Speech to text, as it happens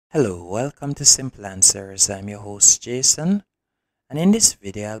Hello, welcome to Simple Answers. I'm your host Jason, and in this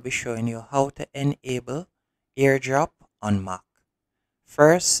video I'll be showing you how to enable airdrop on Mac.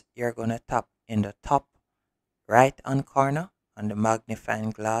 First, you're going to tap in the top right hand corner on the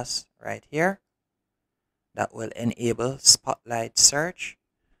magnifying glass right here. That will enable spotlight search,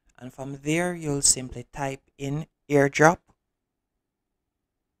 and from there you'll simply type in airdrop.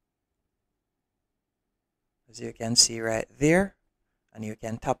 As you can see right there, and you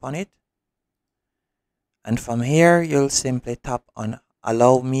can tap on it. And from here, you'll simply tap on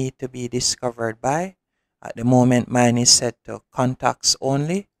allow me to be discovered by. At the moment, mine is set to contacts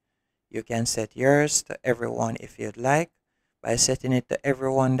only. You can set yours to everyone if you'd like. By setting it to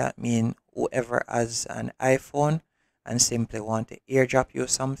everyone, that means whoever has an iPhone and simply want to airdrop you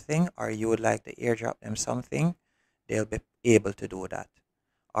something, or you would like to airdrop them something, they'll be able to do that.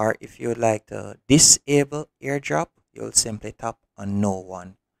 Or if you would like to disable airdrop, you'll simply tap on no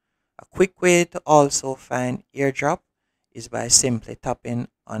one. A quick way to also find airdrop is by simply tapping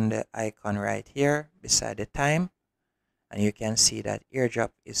on the icon right here beside the time, and you can see that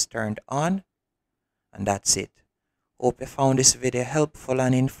airdrop is turned on, and that's it. Hope you found this video helpful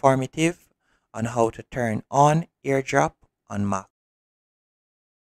and informative on how to turn on airdrop on Mac.